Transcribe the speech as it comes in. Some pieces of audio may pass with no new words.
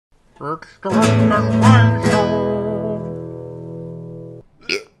It's the Time Show.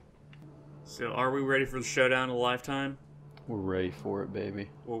 So, are we ready for the showdown of a lifetime? We're ready for it, baby.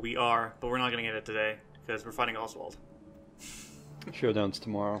 Well, we are, but we're not gonna get it today because we're fighting Oswald. Showdown's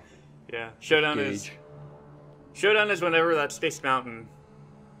tomorrow. Yeah, showdown is whenever that Space Mountain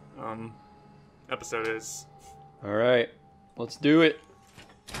episode is. All right, let's do it.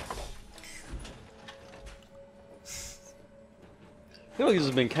 I feel like this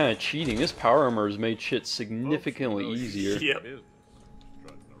has been kind of cheating. This power armor has made shit significantly easier. Yep.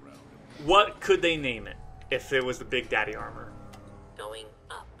 What could they name it if it was the Big Daddy armor? Going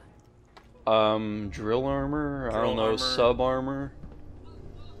up. Drill armor? I Drill don't know, armor. sub armor?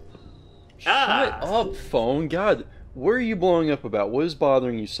 Ah. Shut up, phone. God, what are you blowing up about? What is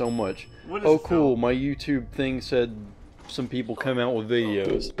bothering you so much? What is Oh, it, cool. Phil? My YouTube thing said some people come out with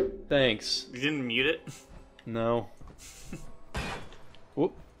videos. Thanks. You didn't mute it? No.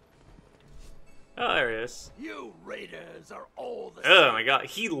 Whoop. Oh, there he is. You raiders are all the Oh my god,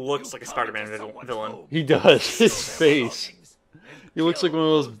 he looks like a Spider-Man villain. He does. His face. He looks like one of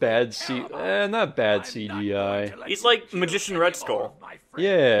those bad not bad CGI. He's like Magician Red Skull.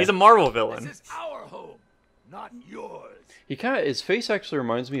 Yeah. He's a Marvel villain. This is our home, not yours. He his face actually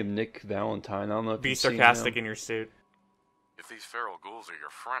reminds me of Nick Valentine. I don't know if Be you've seen sarcastic him. in your suit. If these feral ghouls are your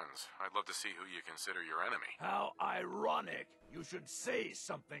friends, I'd love to see who you consider your enemy. How ironic. You should say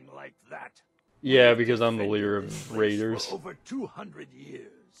something like that. Yeah, because I'm the Defended leader this of place Raiders. For over 200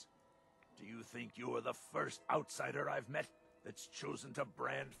 years. Do you think you're the first outsider I've met that's chosen to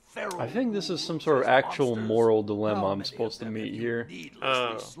brand feral I think this is some ghouls sort of as actual monsters? moral dilemma How I'm many supposed to of them meet have you here.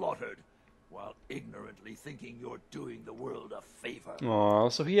 needlessly slaughtered while ignorantly thinking you're doing the world a favor? Aw,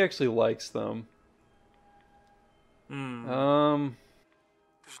 so he actually likes them. There's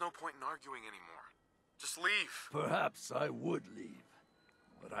no point in arguing anymore. Just leave. Perhaps I would leave,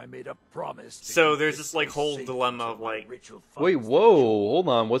 but I made a promise. To So keep there's this like place whole safe dilemma until of my like, ritual Wait, funds whoa, depleted. hold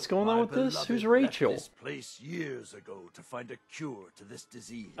on. What's going on My with this? beloved Who's left Rachel? This place years ago to find a cure to this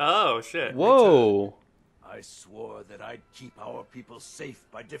disease. oh shit. Whoa. I swore that I'd keep our people safe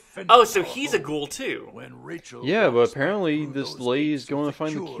by defending. Oh, so our he's a home. ghoul too. When Rachel Yeah, but walks back apparently through this those lady is gates going with to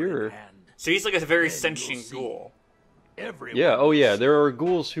find the in cure. hand, So he's like a very then you'll sentient see ghoul. everyone Yeah, oh yeah, will there are see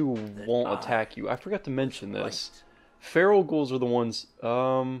ghouls who won't I attack you. I forgot to mention right. this. Feral ghouls are the ones,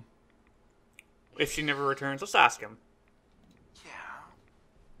 If she never returns, let's ask him. Yeah,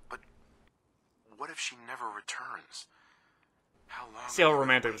 but what if she never returns? How long? See how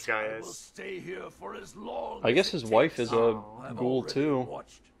romantic this guy I will is. stay here for as long I as guess it his wife takes. is a I've ghoul already too.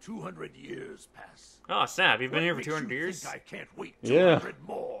 Watched 200 years pass. Oh snap, you've been What here for makes 200 you years? think I can't wait Yeah. 200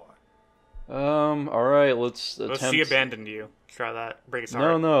 more. Alright, let's Well, attempt. she abandoned you. Try that. Break his No,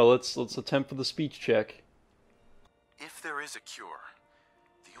 heart. no, let's attempt for the speech check. If there is a cure,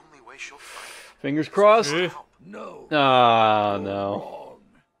 the only way she'll find Fingers crossed. Eh. No. Ah, you're no. wrong.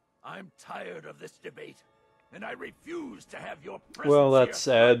 I'm tired of this debate, and I refuse to have your presence Well, that's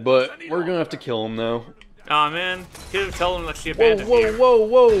here sad, but any we're gonna have to longer. kill him now. Aw man, could have told him that she Whoa, abandoned whoa, you. whoa,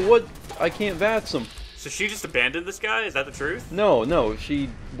 whoa, what? I can't VATS him. So she just abandoned this guy? Is that the truth? No, no, she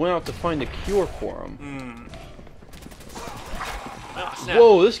went out to find a cure for him. Hmm. Oh, snap.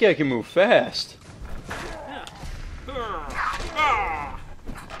 Whoa, this guy can move fast. Ah.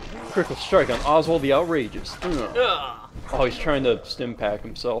 Critical strike on Oswald the Outrageous. Ugh. Ah. Oh, he's trying to stim pack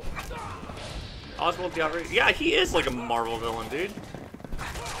himself. Oswald the Outrageous. Yeah, he is like a Marvel villain, dude.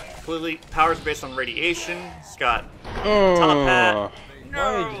 Clearly, powers based on radiation. He's got top hat.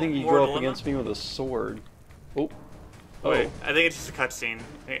 Why do you think he'd More go up dilemma. against me with a sword? Oh. Wait, Oh. I think it's just a cutscene.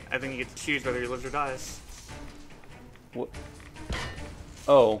 I think you get to choose whether he lives or dies. What?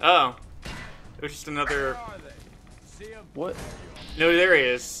 Oh. Oh. It was just another... What? No, there he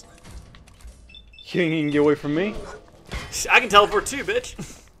is. You can get away from me? I can teleport too, bitch.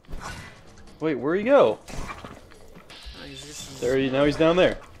 Wait, where'd he go? Now he's down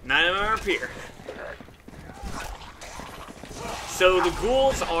there. 9 up here. So the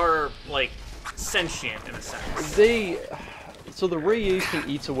ghouls are like sentient in a sense. So the radiation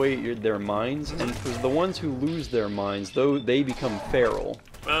eats away at their minds, and for the ones who lose their minds, though, they become feral,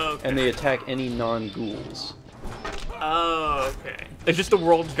 Okay. and they attack any non-ghouls. Oh, okay. It's just the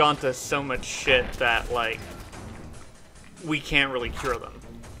world's gone to so much shit that like we can't really cure them.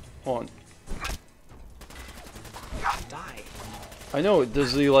 Hold on. Die. I know.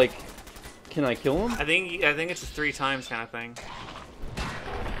 Does he like? Can I kill him? I think it's just 3 times kind of thing.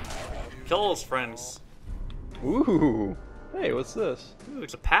 Kill all his friends. Ooh. Hey, what's this? Ooh,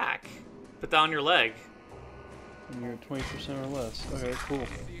 it's a pack. Put that on your leg. And you're 20% or less. Okay, cool.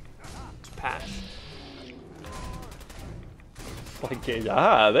 It's a patch. Like,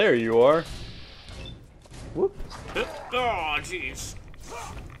 there you are. Whoop. Oh, jeez.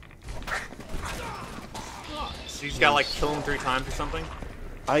 So you just gotta like kill him 3 times or something?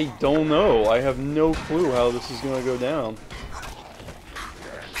 I don't know. I have no clue how this is gonna go down.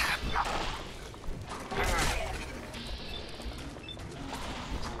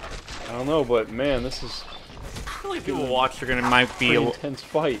 I don't know, but man, this is. I feel like people watch are gonna might be pretty a little intense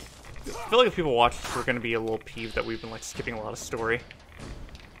fight. I feel like if people watch this, we're gonna be a little peeved that we've been like skipping a lot of story.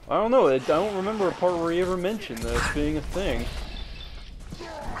 I don't know. I don't remember a part where he ever mentioned this being a thing.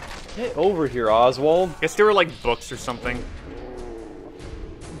 Get over here, Oswald. Guess there were like books or something.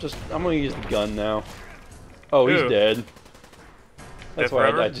 I'm gonna use the gun now. Oh, he's Ooh. dead. That's Dead why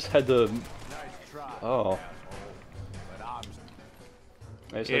forever? I just had to. Oh.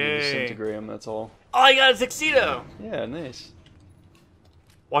 I just had to Yay. disintegrate him. That's all. Oh, you got a tuxedo! Yeah, nice.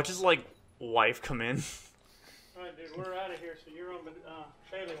 Watch his like wife come in. Alright, dude, we're out of here, so you're on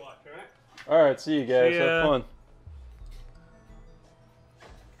Bailey watch, alright? All right, see you guys. See ya. Have fun.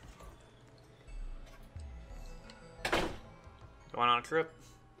 Going on a trip.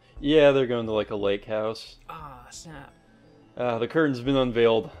 Yeah, they're going to like a lake house. Ah, snap. The curtain's been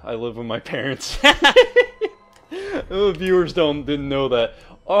unveiled. I live with my parents. The viewers didn't know that.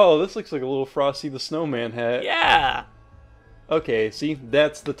 Oh, this looks like a little Frosty the Snowman hat. Yeah. Okay, see,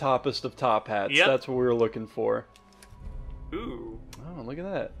 that's the toppest of top hats. Yep. That's what we were looking for. Ooh, Oh, look at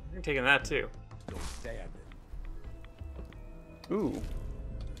that. you're taking that too. Don't stand it. Ooh.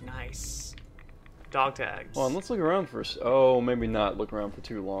 Nice. Dog tags. Hold on, let's look around for oh, maybe not look around for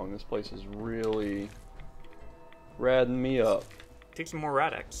too long. This place is really radding me up. Take some more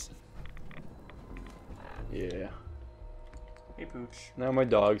Radex. Yeah. Hey, Pooch. Now my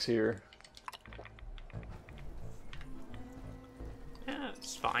dog's here. Yeah,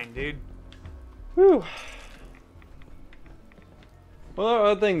 it's fine, dude. Whew. Well,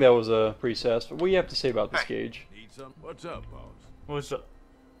 I think that was a pretty satisfying. What do you have to say about this gauge? Need some? What's up, boss? What's up?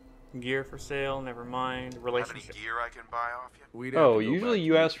 Gear for sale, never mind. Have any Relationship. gear I can buy off you? We'd have Oh, to go usually back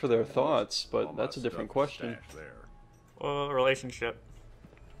you to ask for their the thoughts, all but my that's a different stuff question. stashed there. Well, relationship.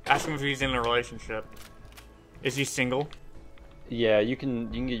 Ask him if he's in a relationship. Is he single? Yeah, you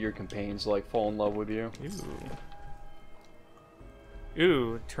can get your companions to like fall in love with you.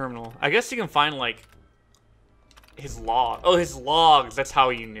 Ooh, terminal. I guess you can find like his log. Oh, his logs. That's how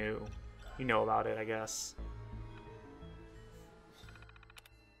you knew. You know about it, I guess.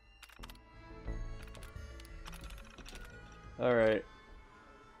 Alright.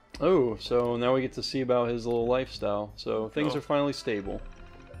 Oh, so now we get to see about his little lifestyle. So things Oh. are finally stable.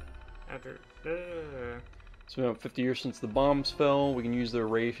 After. It's been about 50 years since the bombs fell. We can use their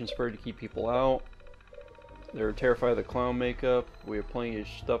radiation spray to keep people out. They're terrified of the clown makeup. We have plenty of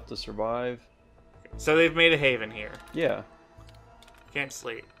stuff to survive. So they've made a haven here. Yeah. Can't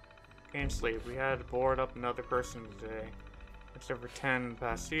sleep. Can't sleep. We had to board up another person today. It's over 10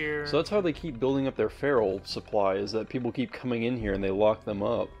 past year. So that's how they keep building up their feral supply, is that people keep coming in here and they lock them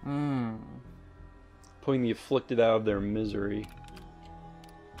up. Putting the afflicted out of their misery.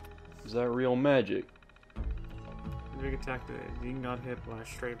 Is that real magic? Big attack today. Dean got hit by a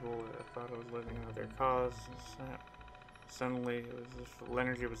stray bullet. I thought I was living out their cause. Suddenly, it was this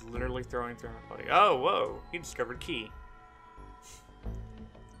energy was literally throwing through my body. Oh, whoa! He discovered key.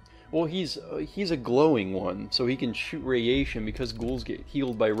 Well, he's a glowing one, so he can shoot radiation. Because ghouls get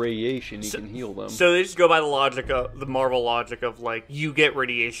healed by radiation, he can heal them. So they just go by the logic of the Marvel logic of like, you get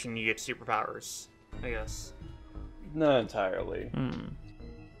radiation, you get superpowers. I guess. Not entirely.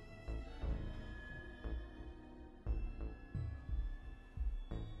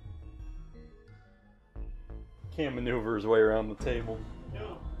 Can't maneuver his way around the table.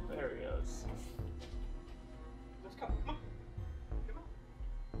 No, there he goes. Let's go. Come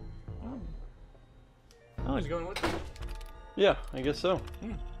on. Oh, he's going with me. Yeah, I guess so.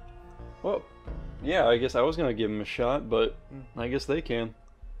 Well, yeah, I guess I was gonna give him a shot, but I guess they can.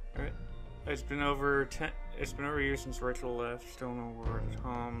 All right. It's been over a year since Rachel left. Still no word at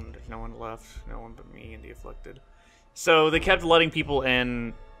home. There's no one left. No one but me and the afflicted. So they kept letting people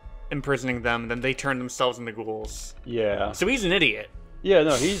in, imprisoning them. Then they turned themselves into ghouls. Yeah. So he's an idiot. Yeah,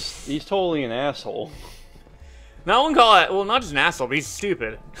 no, he's totally an asshole. No one call it. Well, not just an asshole, but he's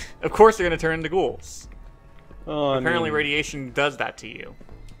stupid. Of course they're gonna turn into ghouls. Oh, Apparently, radiation does that to you.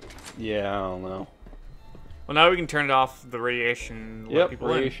 Yeah, I don't know. Well, now we can turn it off. The radiation. Let Yep, people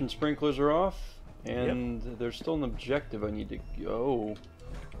radiation sprinklers are off, and there's still an objective I need to go.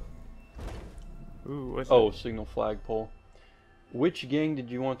 in. Ooh, what's Oh, signal flagpole. Which gang did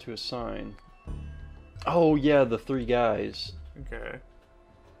you want to assign? Oh yeah, the 3 guys. Okay.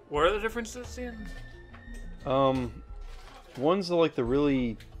 What are the differences in? One's like the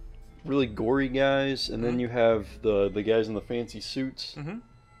really gory guys, and then you have the guys in the fancy suits, and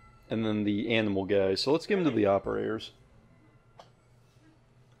then the animal guys. So let's give them to the operators.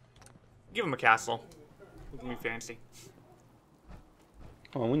 Give him a castle. Look at me fancy.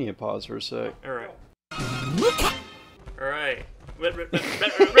 Oh, we need to pause for a sec. Alright. Alright. I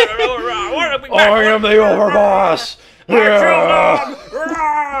am the overboss!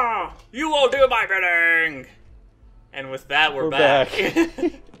 You will do my bidding! And with that, we're back.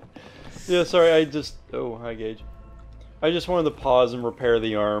 Yeah, sorry, oh, hi, Gage. I just wanted to pause and repair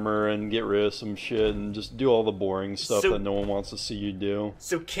the armor and get rid of some shit and just do all the boring stuff that no one wants to see you do.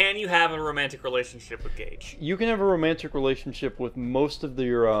 So can you have a romantic relationship with Gage? You can have a romantic relationship with most of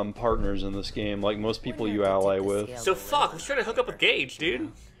your partners in this game, like most people you ally with. So fuck, let's try to hook up with Gage,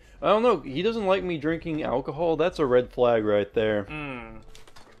 dude. I don't know, he doesn't like me drinking alcohol. That's a red flag right there.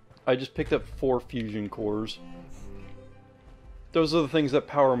 I just picked up 4 fusion cores. Those are the things that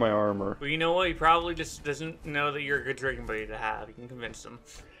power my armor. Well, you know what? He probably just doesn't know that you're a good drinking buddy to have. You can convince him.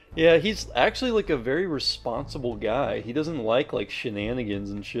 Yeah, he's actually like a very responsible guy. He doesn't like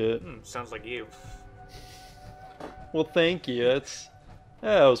shenanigans and shit. Sounds like you. Well, thank you.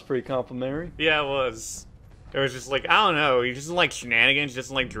 That was pretty complimentary. Yeah, it was. It was just like, I don't know. He doesn't like shenanigans. He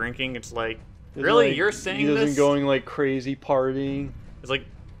doesn't like drinking. It's like, really? You're saying this? He doesn't going like crazy partying. It's like,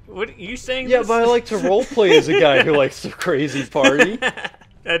 what are you saying? Yeah, this? but I like to roleplay as a guy who likes to crazy party.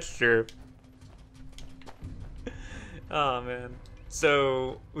 That's true. Oh man.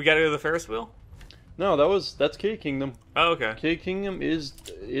 So we gotta go to the Ferris wheel? No, that's Kiddy Kingdom. Oh, okay. Kiddy Kingdom is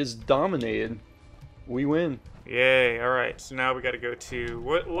dominated. We win. Yay! All right. So now we gotta go to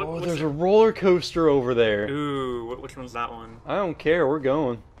what? Oh, there's a roller coaster over there. Ooh, which one's that one? I don't care. We're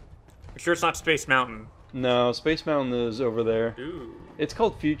going. I'm sure it's not Space Mountain. No, Space Mountain is over there. Ooh. It's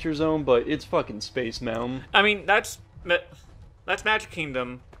called Future Zone, but it's fucking Space Mountain. I mean, that's Magic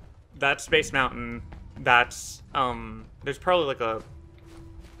Kingdom. That's Space Mountain. That's there's probably like a,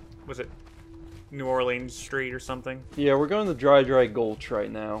 was it New Orleans Street or something? Yeah, we're going to Dry Gulch right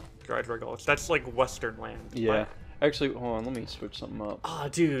now. Dry Gulch. That's like Western land. Yeah. What? Actually, hold on, let me switch something up. Oh,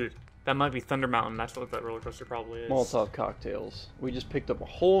 dude. That might be Thunder Mountain. That's what that roller coaster probably is. Molotov cocktails. We just picked up a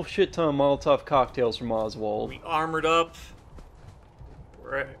whole shit ton of Molotov cocktails from Oswald. We armored up.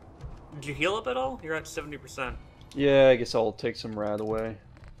 Did you heal up at all? You're at 70%. Yeah, I guess I'll take some rad away.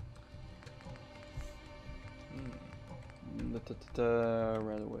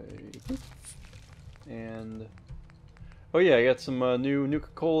 Rad away. And oh yeah, I got some new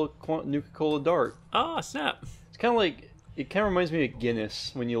nuka-cola dart. Oh snap! It's kind of like, it kind of reminds me of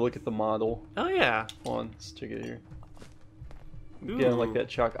Guinness when you look at the model. Oh yeah. Hold on, let's check it here. Ooh. Again, like that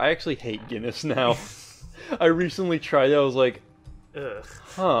chalk. I actually hate Guinness now. I recently tried it. I was like, ugh.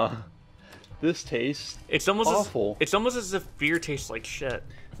 Huh. This tastes awful. It's almost as if beer tastes like shit.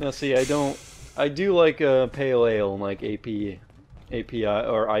 Now see, I do like pale ale and like API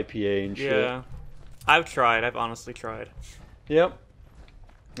or IPA and shit. Yeah. I've tried. I've honestly tried. Yep.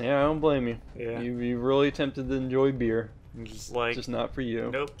 Yeah, I don't blame you. Yeah. You really attempted to enjoy beer. I'm just like, Just not for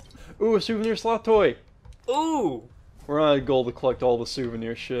you. nope. Ooh, a souvenir slot toy. Ooh. We're on a goal to collect all the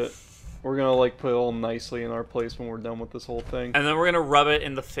souvenir shit. We're gonna like put it all nicely in our place when we're done with this whole thing. And then we're gonna rub it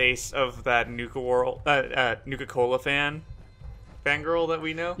in the face of that nuka-cola fangirl that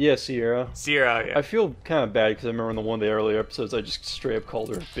we know. Yeah, Sierra. Sierra. Yeah. I feel kind of bad because I remember in one of the earlier episodes I just straight up called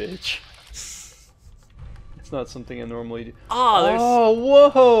her a bitch. It's not something I normally do. Oh,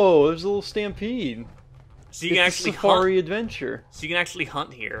 whoa! There's a little stampede. So you can It's actually a safari hunt. adventure. So you can actually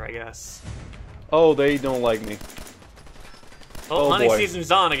hunt here, I guess. Oh, they don't like me. Oh, Oh, hunting boy.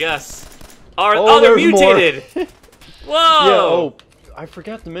 season's on, I guess. Oh, They're there's more. mutated. Whoa! Yeah. Oh, I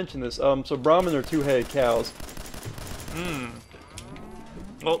forgot to mention this. So Brahmin are 2-headed cows.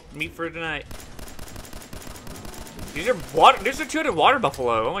 Well, meat for tonight. These are water. These are 200 water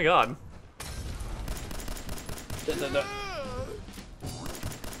buffalo. Oh my god.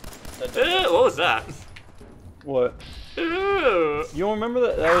 What was that? What? Ew. You don't remember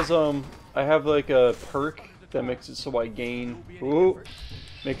that? That was I have like a perk that makes it so I gain. Ooh.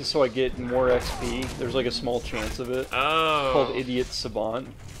 Make it so I get more XP. There's like a small chance of it. Oh. Called Idiot Savant.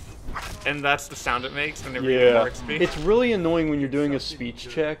 And that's the sound it makes whenever you get more Yeah. XP? It's really annoying when you're doing a speech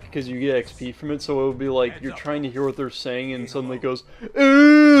check because you get XP from it, so it'll be like you're trying to hear what they're saying and suddenly it goes,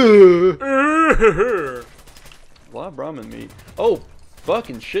 "Ooh." A lot of Brahmin meat. Oh,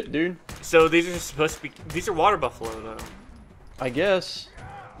 fucking shit, dude. So these are supposed to be... These are water buffalo, though. I guess.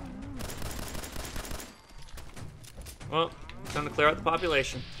 Well, time to clear out the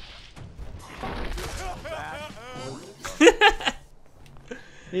population.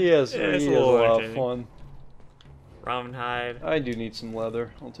 He has Yeah, it's a a little lot of entertaining. fun. Ramen hide. I do need some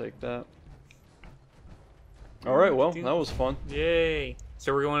leather. I'll take that. Alright, well, that was fun. Yay.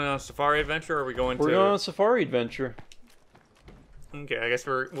 So we're going on a safari adventure, or are we going We're going on a safari adventure. Okay, I guess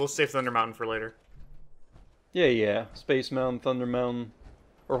we'll save Thunder Mountain for later. Yeah. Space Mountain, Thunder Mountain.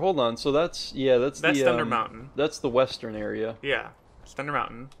 Or hold on, so that's the Thunder Mountain. That's the western area. Yeah, it's Thunder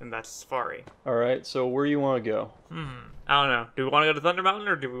Mountain, and that's safari. Alright, so where do you want to go? I don't know. Do we want to go to Thunder Mountain,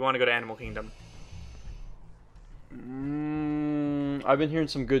 or do we want to go to Animal Kingdom? I've been hearing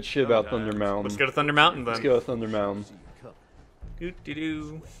some good shit about Thunder Mountain. Let's go to Thunder Mountain, then. Let's go to Thunder Mountain.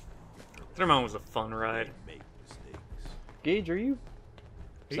 Doo-doo-doo. Thunder Mountain was a fun ride. Gage, are you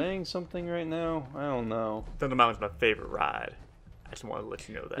saying something right now? I don't know. Thunder Mountain's my favorite ride. I just want to let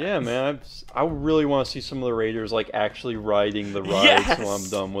you know that. Yeah, man. I really want to see some of the raiders like actually riding the rides Yes! while I'm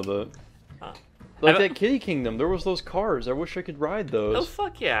done with it. Like that Kitty Kingdom, there was those cars. I wish I could ride those. Oh,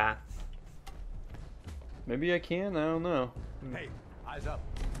 fuck yeah. Maybe I can. I don't know. Hey, eyes up.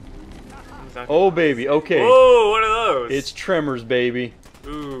 Oh, baby. Okay. Whoa, what are those? It's Tremors, baby.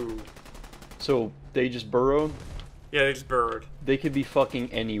 Ooh. So they just burrowed. Yeah, they just burrowed. They could be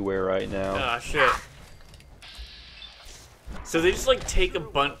fucking anywhere right now. Ah, shit. So they just like take a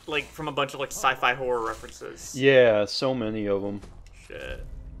bunch, like from a bunch of like sci-fi horror references. Yeah, so many of them. Shit.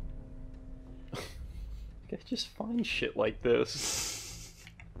 I just find shit like this.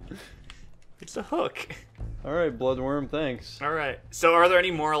 It's a hook. Alright, Bloodworm, thanks. Alright. So are there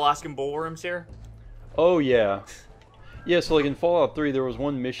any more Alaskan bullworms here? Oh, yeah. Yeah, so like in Fallout 3, there was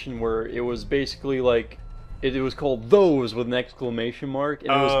one mission where it was basically like... It was called Those with an exclamation mark,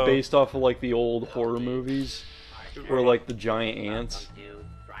 and it was based off of like the old horror movies. Where like the giant ants.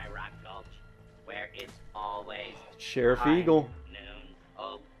 Dry Rock Gulch, where it's always Sheriff high Eagle. noon.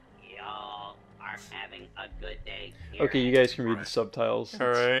 Hope y'all are having a good day. Okay, you guys can read the subtitles.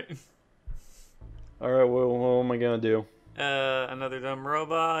 Alright. Alright, what am I gonna do? Another dumb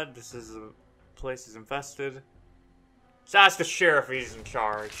robot. This place is infested. So ask the sheriff if he's in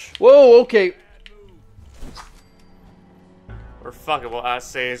charge. Whoa, okay. Or fuck it, we'll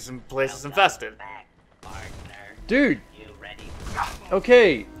say his place is infested. Back, partner. Dude, You ready?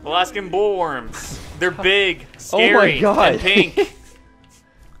 okay. Alaskan bullworms. They're big, scary, God. and pink.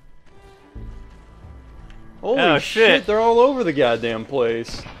 Holy Oh, shit, shit. they're all over the goddamn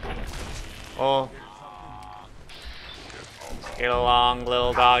place. Oh. Get along,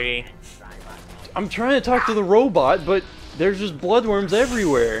 little doggy. I'm trying to talk to the robot, but there's just bloodworms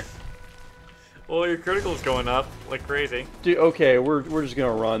everywhere. Well, your critical's going up like crazy. Dude, okay, we're just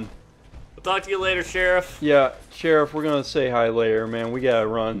gonna run. We'll talk to you later, Sheriff. Yeah, Sheriff, we're gonna say hi later, man. We gotta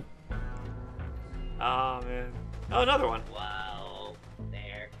run. Oh, man. Oh, another one. Whoa,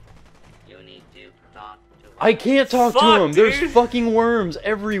 there. You need to talk to I can't talk to Fuck, him. There's dude. fucking worms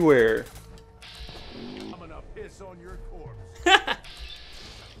everywhere. I'm gonna piss on your corpse.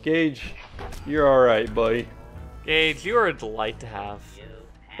 Gage, you're alright, buddy. Gage, you are a delight to have. you.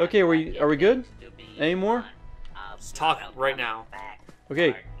 Okay, are we good? Any more? Let's talk right now.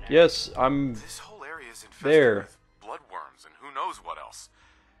 Okay, yes, I'm This whole area is infested there. with bloodworms and who knows what else.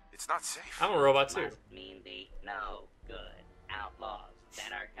 It's not safe. I'm a robot too. Must mean the no good outlaws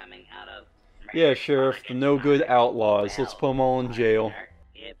that are coming out of. Yeah, Sheriff, the no good outlaws. Let's put them all in jail.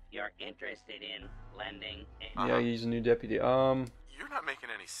 If you're interested in lending Yeah, he's a new deputy. You're not making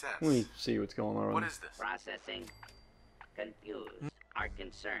any sense. Let me see what's going on. What is this? processing, confused or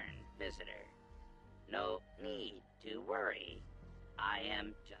concerned visitor. No need to worry. I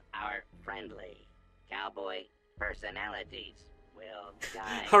am our friendly cowboy personalities will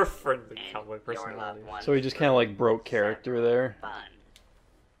guide. Our friendly and cowboy your personality. loved ones So he just kind of like broke character there. fun.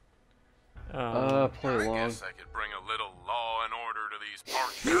 Play I along. guess I could bring a little law and order to these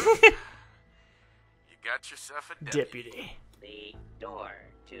parts. You got yourself a deputy. Deputy. The door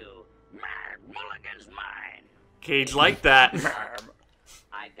to Mulligan's mine. Gage like that.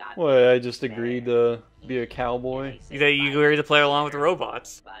 I got What, I just agreed to be a cowboy? That you agree to play along with the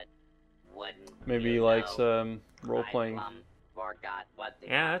robots. But wouldn't Maybe he you likes know, role-playing. I forgot what the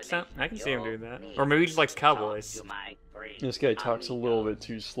Yeah, that's not, I can see him combination doing that. you'll Or maybe he just likes need. cowboys. Talk to my three This guy talks a little bit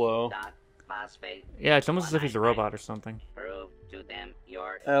too slow. Doc, phosphate, Yeah, it's almost as if he's a robot or something. prove to them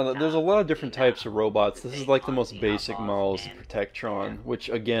your There's a lot of different top types of robots. This is like the most on basic outlaws model is the and Protectron, which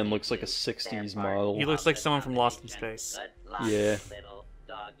again looks like a 60s model. He looks like someone from Lost in Space. Good luck, Yeah. little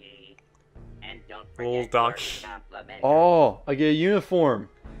doggy. And don't Little forget doggy. your complimentary Oh, I get a uniform.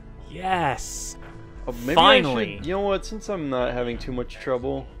 Yes! Oh, maybe Finally. I should, you know what, since I'm not having too much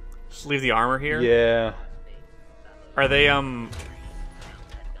trouble. Just leave the armor here? Yeah, Are they,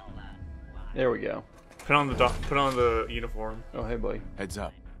 there we go. put on the uniform. Oh, hey, buddy. Heads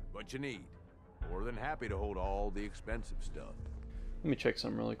up. What you need? More than happy to hold all the expensive stuff. Let me check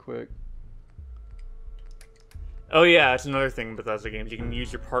something really quick. Oh yeah, it's another thing with Bethesda games. You can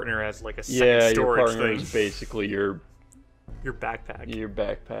use your partner as like a second Yeah, your storage partner thing. is basically your backpack. Your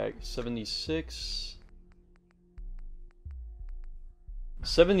backpack. 76.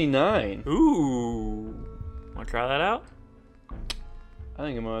 79. Ooh. Wanna try that out? I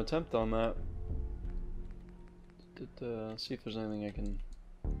think I'm gonna attempt on that. See if there's anything I can.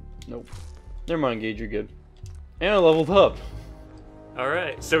 Nope. Never mind, Gage. You're good. And I leveled up. All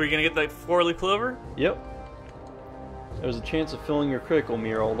right. So we're gonna get that 4-leaf clover. Yep. There's a chance of filling your critical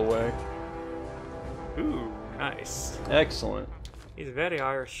meter all the way. Ooh, nice. Excellent. He's very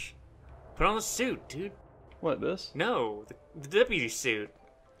Irish. Put on the suit, dude. What, this? No, the deputy suit.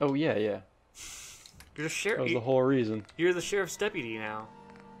 Oh, yeah, yeah. You're the sheriff. That was the whole reason. You're the sheriff's deputy now.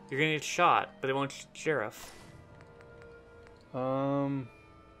 You're gonna get shot, but they won't sheriff.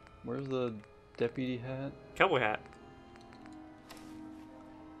 Where's the deputy hat? Cowboy hat.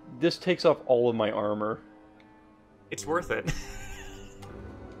 This takes off all of my armor. It's worth it.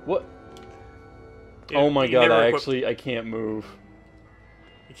 What? Dude, Oh my you god, never I can't move.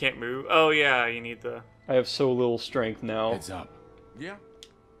 You can't move? Oh yeah, you need the... I have so little strength now. Heads up. Yeah.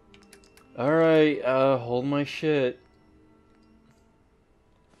 Alright, hold my shit.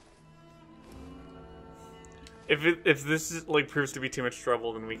 If this is, like, proves to be too much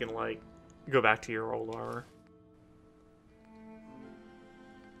trouble, then we can, like, go back to your old armor.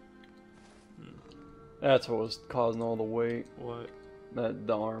 That's what was causing all the weight. What?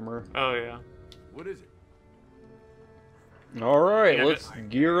 The armor. Oh yeah. What is it? Alright, Yeah, let's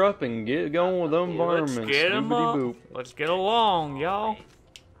gear up and get going with them varmints. Let's get 'em up. Boop. Let's get along, y'all.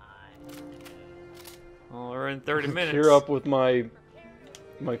 Well, we're in 30 minutes. Gear up with my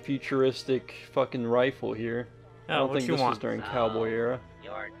futuristic fucking rifle here. I Oh, don't what think you this was want? during cowboy era.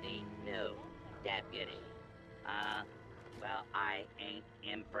 You're the new deputy. Well, I ain't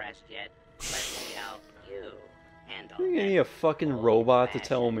impressed yet. Let's see how you handle You that need a fucking robot to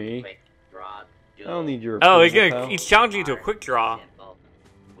tell me. quick draw I don't need your Oh, approval, pal. he's challenging you to a quick draw. Simple.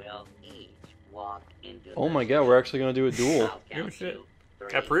 We'll each walk into Oh the my god, we're actually gonna do a duel. I'll Give a count shit. to 3,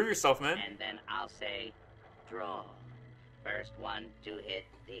 Gotta prove yourself, man. and then I'll say, draw. First one to hit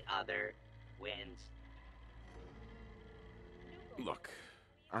the other wins. Look,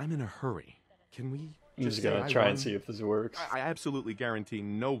 I'm in a hurry. Can we I'm just say gonna I try won? and see if this works. I absolutely guarantee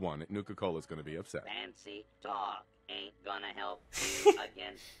no one at Nuka-Cola is going to be upset. Fancy talk ain't gonna help you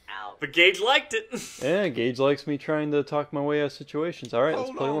against Al. But Gage liked it. Yeah, Gage likes me trying to talk my way out of situations. Alright, let's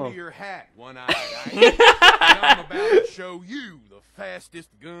Hold play on along. to your hat, one-eyed. I'm about to show you the fastest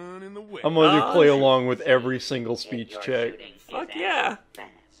gun in the West. I'm gonna do Oh, play shit. along with every single speech Your check. shooting is Fuck as yeah. fast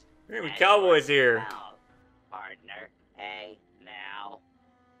We're gonna be as cowboys your here. mouth, partner. Hey, now,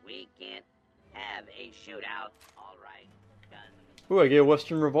 we can't have a shootout. All right, guns. Ooh, I get a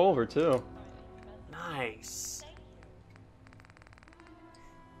Western revolver too. Nice.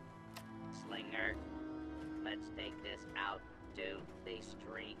 Slinger, let's take this out to the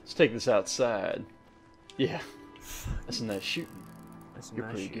street. Let's take this outside. Yeah, that's a nice shooting. That's You're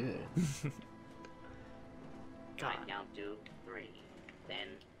nice pretty shit. good. I count to 3. Then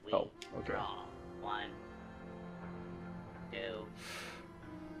we Oh, okay. draw. 1, 2,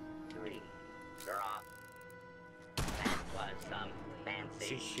 3. Draw. That was some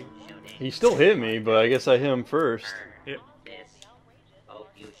fancy See, shooting. He still hit me, but I guess I hit him first. Yep. This.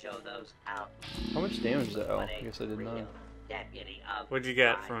 Hope you show those out. How much damage is that? Oh, What I a guess I did real none. Deputy of What'd you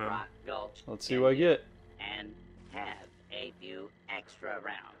get Dry from him? Rock Gulch Let's see can what I you? get. And have a few extra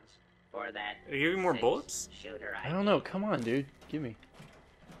rounds for that. Are you giving more 6 bullets? Shooter I don't know. Come on, dude. Give me.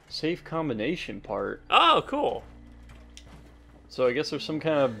 Safe combination part. Oh, cool. So I guess there's some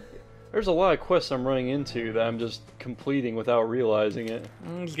kind of... There's a lot of quests I'm running into that I'm just completing without realizing it.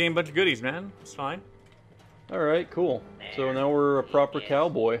 Just getting a bunch of goodies, man. It's fine. Alright, cool. So now we're a proper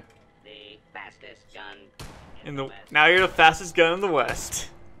cowboy. The fastest gun In the West. now you're the fastest gun in the West.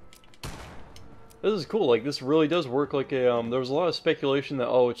 This is cool. Like, this really does work like a... there was a lot of speculation that,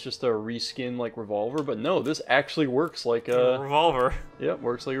 oh, it's just a reskin, like, revolver. But no, this actually works like a... Revolver. Yep,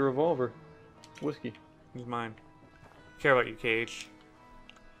 works like a revolver. Whiskey. He's mine. Care about you, Cage.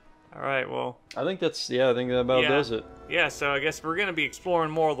 Alright, well, I think that's... Yeah, I think that about Yeah. does it. yeah, so I guess we're gonna be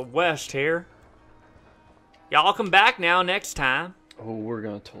exploring more of the West here. Y'all come back now next time. Oh, we're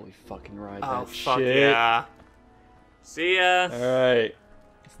gonna totally fucking ride Oh, that fuck shit. yeah. See ya. Alright.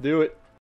 Let's do it.